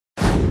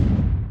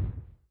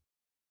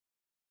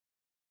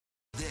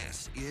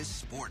is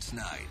Sports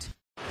Night.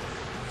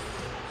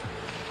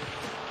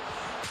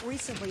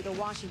 Recently, the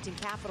Washington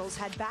Capitals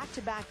had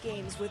back-to-back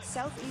games with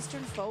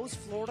southeastern foes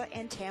Florida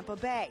and Tampa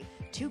Bay.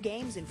 2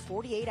 games in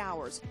 48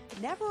 hours.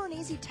 Never an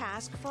easy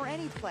task for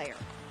any player.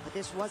 But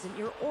this wasn't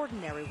your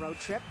ordinary road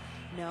trip.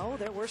 No,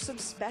 there were some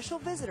special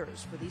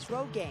visitors for these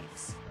road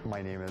games.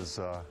 My name is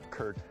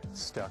Kurt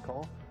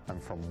Steckel. I'm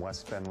from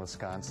West Bend,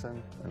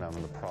 Wisconsin, and I'm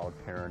the proud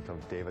parent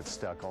of David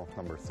Steckel,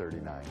 number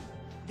 39.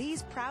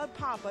 These proud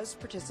papas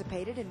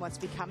participated in what's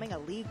becoming a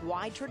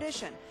league-wide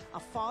tradition, a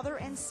father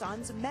and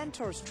son's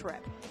mentors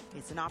trip.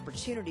 It's an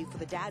opportunity for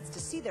the dads to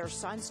see their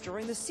sons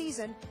during the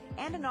season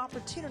and an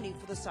opportunity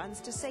for the sons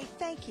to say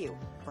thank you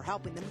for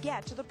helping them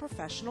get to the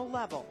professional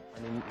level. I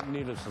mean,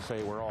 needless to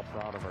say, we're all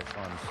proud of our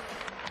sons.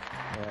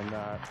 And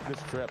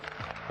this trip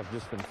has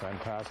just been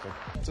fantastic.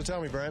 So tell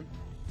me, Brian,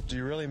 do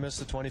you really miss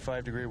the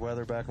 25-degree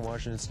weather back in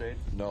Washington State?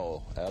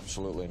 No,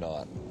 absolutely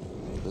not.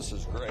 This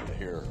is great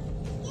here.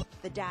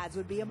 The dads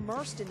would be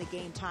immersed in the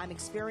game time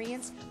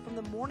experience from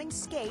the morning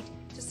skate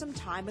to some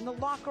time in the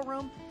locker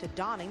room to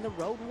donning the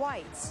road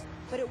whites.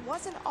 But it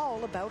wasn't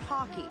all about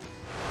hockey.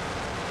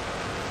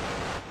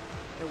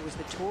 There was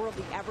the tour of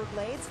the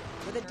Everglades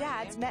where the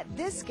dads met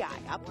this guy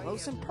up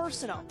close and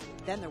personal.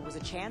 Then there was a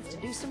chance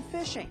to do some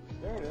fishing.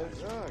 There it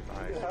is.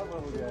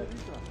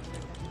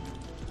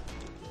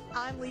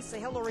 I'm Lisa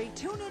Hillary.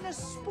 Tune in to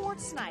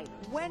Sports Night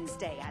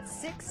Wednesday at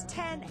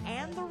 6:10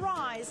 and The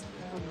Rise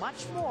for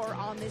much more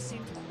on this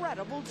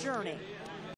incredible journey.